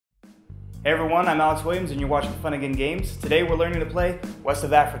Hey everyone, I'm Alex Williams and you're watching Funagain Games. Today we're learning to play West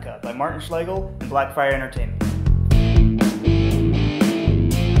of Africa by Martin Schlegel and Blackfire Entertainment.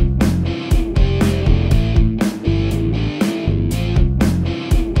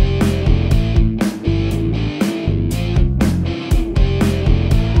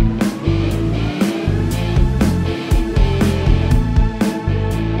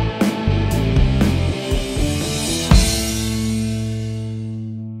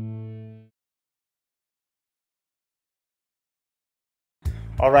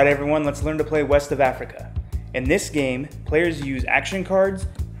 Alright everyone, let's learn to play West of Africa. In this game, players use action cards,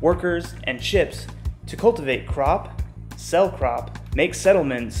 workers, and ships to cultivate crop, sell crop, make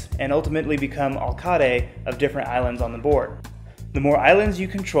settlements, and ultimately become alcalde of different islands on the board. The more islands you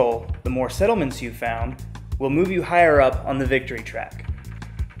control, the more settlements you've found, will move you higher up on the victory track.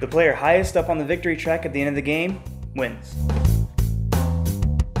 The player highest up on the victory track at the end of the game wins.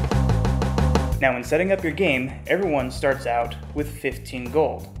 Now when setting up your game, everyone starts out with 15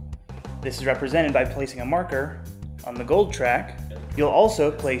 gold. This is represented by placing a marker on the gold track. You'll also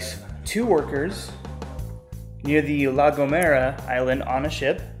place 2 workers near the La Gomera island on a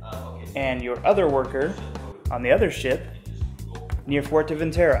ship, and your other worker on the other ship near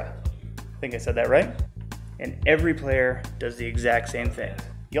Fuerteventura. I think I said that right. And every player does the exact same thing.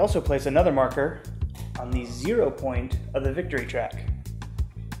 You also place another marker on the 0 point of the victory track.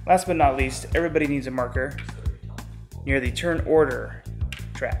 Last but not least, everybody needs a marker near the turn order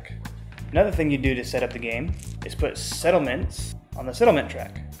track. Another thing you do to set up the game is put settlements on the settlement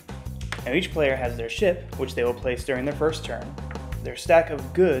track. Now each player has their ship, which they will place during their first turn, their stack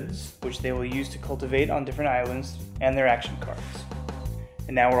of goods, which they will use to cultivate on different islands, and their action cards.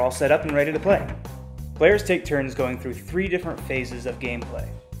 And now we're all set up and ready to play. Players take turns going through 3 different phases of gameplay.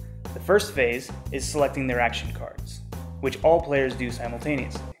 The first phase is selecting their action cards, which all players do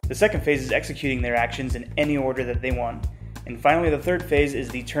simultaneously. The second phase is executing their actions in any order that they want. And finally, the third phase is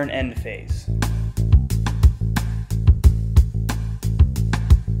the turn end phase.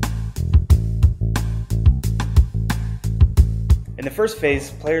 In the first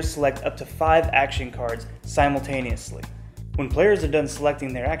phase, players select up to 5 action cards simultaneously. When players are done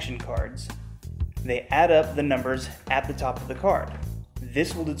selecting their action cards, they add up the numbers at the top of the card.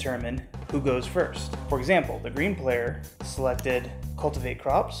 This will determine who goes first. For example, the green player selected cultivate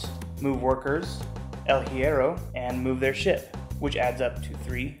crops, move workers, El Hierro, and move their ship, which adds up to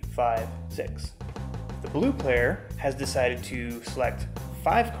 3, 5, 6. The blue player has decided to select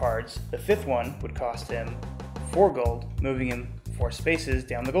 5 cards. The 5th one would cost him 4 gold, moving him 4 spaces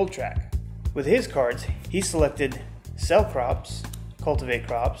down the gold track. With his cards, he selected sell crops, cultivate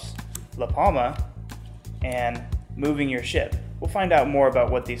crops, La Palma, and moving your ship. We'll find out more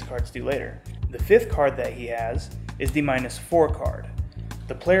about what these cards do later. The 5th card that he has is the -4 card.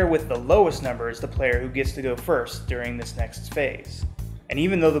 The player with the lowest number is the player who gets to go first during this next phase. And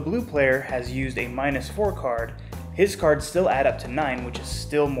even though the blue player has used a -4 card, his cards still add up to 9, which is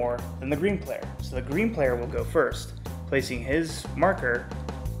still more than the green player. So the green player will go first, placing his marker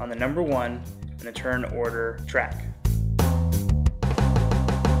on the number 1 in the turn order track.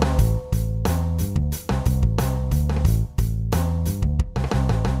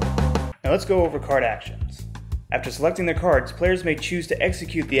 Now let's go over card actions. After selecting their cards, players may choose to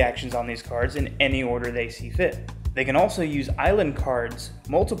execute the actions on these cards in any order they see fit. They can also use island cards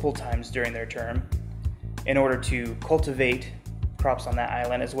multiple times during their turn in order to cultivate crops on that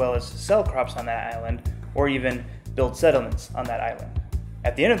island, as well as sell crops on that island, or even build settlements on that island.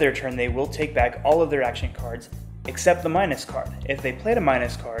 At the end of their turn, they will take back all of their action cards except the minus card. If they played a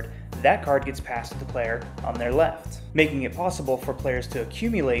minus card, that card gets passed to the player on their left, making it possible for players to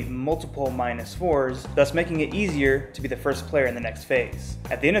accumulate multiple -4s, thus making it easier to be the first player in the next phase.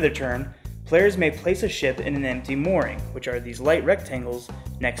 At the end of their turn, players may place a ship in an empty mooring, which are these light rectangles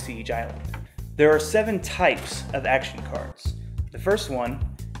next to each island. There are 7 types of action cards. The first one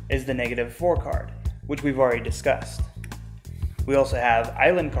is the -4 card, which we've already discussed. We also have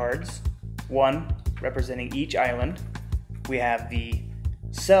island cards, 1 representing each island. We have the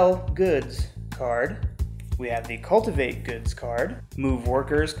sell goods card, we have the cultivate goods card, move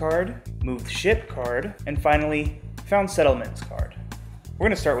workers card, move ship card, and finally found settlements card. We're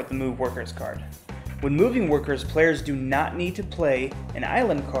going to start with the move workers card. When moving workers, players do not need to play an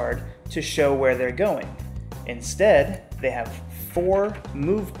island card to show where they're going. Instead, they have 4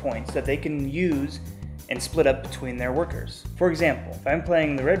 move points that they can use and split up between their workers. For example, if I'm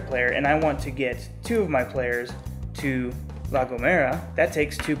playing the red player and I want to get 2 of my players to La Gomera, that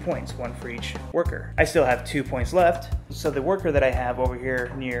takes 2 points, 1 for each worker. I still have 2 points left, so the worker that I have over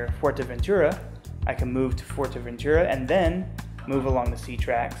here near Fuerteventura, I can move to Fuerteventura and then move along the sea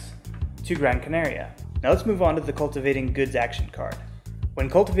tracks to Gran Canaria. Now let's move on to the cultivating goods action card. When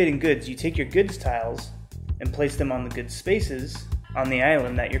cultivating goods, you take your goods tiles and place them on the goods spaces on the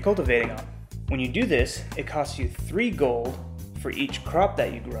island that you're cultivating on. When you do this, it costs you 3 gold for each crop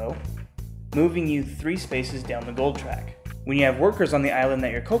that you grow, moving you 3 spaces down the gold track. When you have workers on the island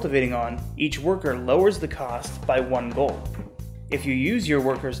that you're cultivating on, each worker lowers the cost by 1 gold. If you use your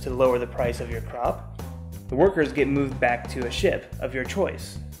workers to lower the price of your crop, the workers get moved back to a ship of your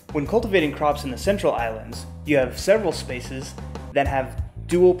choice. When cultivating crops in the central islands, you have several spaces that have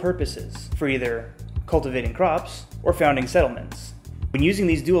dual purposes for either cultivating crops or founding settlements. When using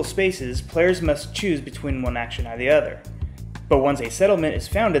these dual spaces, players must choose between one action or the other. But once a settlement is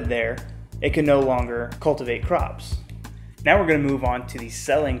founded there, it can no longer cultivate crops. Now we're going to move on to the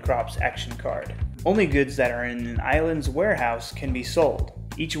selling crops action card. Only goods that are in an island's warehouse can be sold.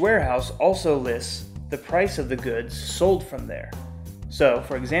 Each warehouse also lists the price of the goods sold from there. So,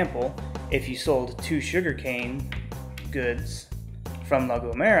 for example, if you sold 2 sugarcane goods from La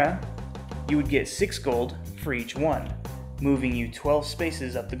Gomera, you would get 6 gold for each one, moving you 12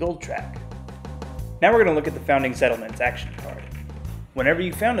 spaces up the gold track. Now we're going to look at the founding settlements action card. Whenever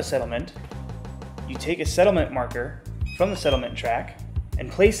you found a settlement, you take a settlement marker from the settlement track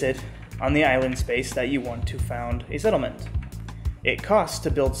and place it on the island space that you want to found a settlement. It costs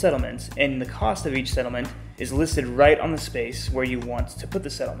to build settlements, and the cost of each settlement is listed right on the space where you want to put the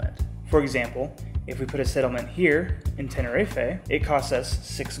settlement. For example, if we put a settlement here in Tenerife, it costs us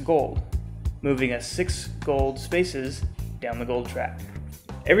 6 gold, moving us 6 gold spaces down the gold track.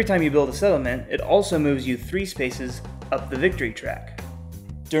 Every time you build a settlement, it also moves you 3 spaces up the victory track.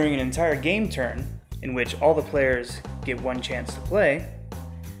 During an entire game turn, in which all the players get 1 chance to play,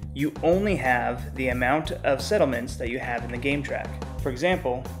 you only have the amount of settlements that you have in the game track. For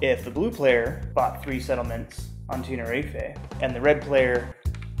example, if the blue player bought 3 settlements on Tenerife, and the red player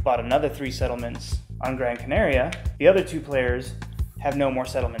bought another 3 settlements on Gran Canaria, the other 2 players have no more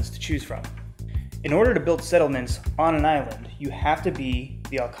settlements to choose from. In order to build settlements on an island, you have to be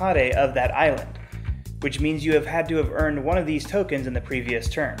the alcalde of that island, which means you have had to have earned one of these tokens in the previous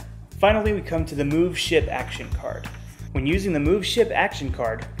turn. Finally, we come to the Move Ship action card. When using the Move Ship action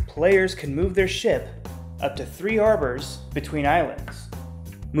card, players can move their ship up to 3 harbors between islands.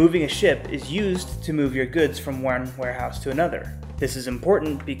 Moving a ship is used to move your goods from one warehouse to another. This is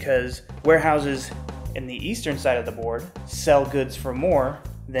important because warehouses in the eastern side of the board sell goods for more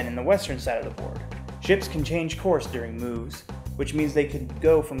than in the western side of the board. Ships can change course during moves, which means they could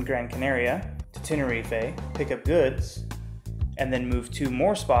go from Gran Canaria to Tenerife, pick up goods, and then move 2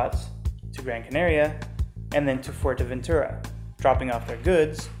 more spots to Gran Canaria and then to Fuerteventura, dropping off their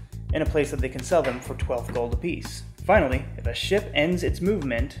goods in a place that they can sell them for 12 gold apiece. Finally, if a ship ends its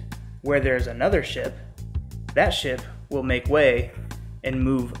movement where there's another ship, that ship will make way and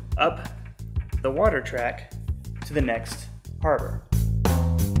move up the water track to the next harbor.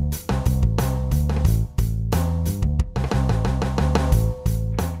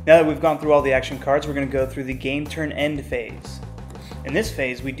 Now that we've gone through all the action cards, we're going to go through the game turn end phase. In this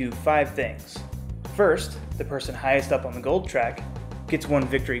phase, we do 5 things. First, the person highest up on the gold track gets 1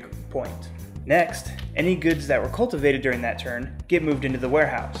 victory point. Next, any goods that were cultivated during that turn get moved into the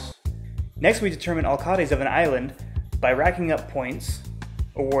warehouse. Next, we determine alcaldes of an island by racking up points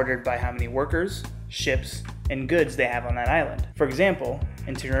awarded by how many workers, ships, and goods they have on that island. For example,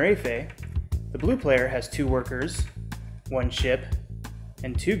 in Tenerife, the blue player has 2 workers, 1 ship,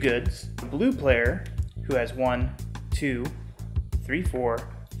 and 2 goods. The blue player, who has 1, 2, 3, 4,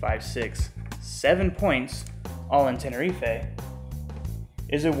 5, 6, 7 points, all in Tenerife,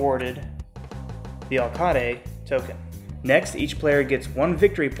 is awarded the alcalde token. Next, each player gets 1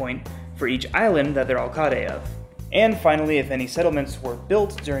 victory point for each island that they're alcalde of. And finally, if any settlements were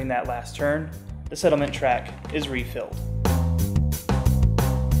built during that last turn, the settlement track is refilled.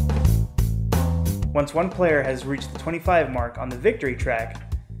 Once one player has reached the 25 mark on the victory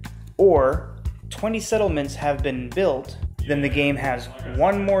track, or 20 settlements have been built, then the game has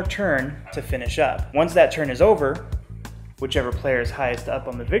 1 more turn to finish up. Once that turn is over, whichever player is highest up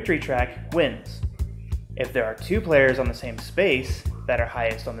on the victory track wins. If there are 2 players on the same space that are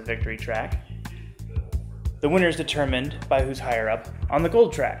highest on the victory track, the winner is determined by who's higher up on the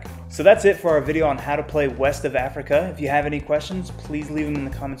gold track. So that's it for our video on how to play West of Africa. If you have any questions, please leave them in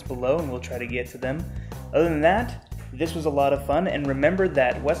the comments below and we'll try to get to them. Other than that, this was a lot of fun, and remember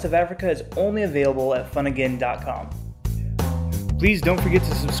that West of Africa is only available at Funagain.com. Please don't forget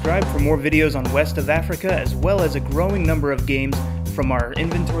to subscribe for more videos on West of Africa, as well as a growing number of games from our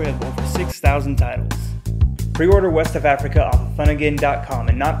inventory of over 6,000 titles. Pre-order West of Africa off of Funagain.com,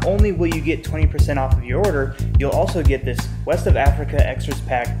 and not only will you get 20% off of your order, you'll also get this West of Africa Extras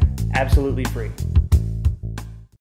Pack absolutely free.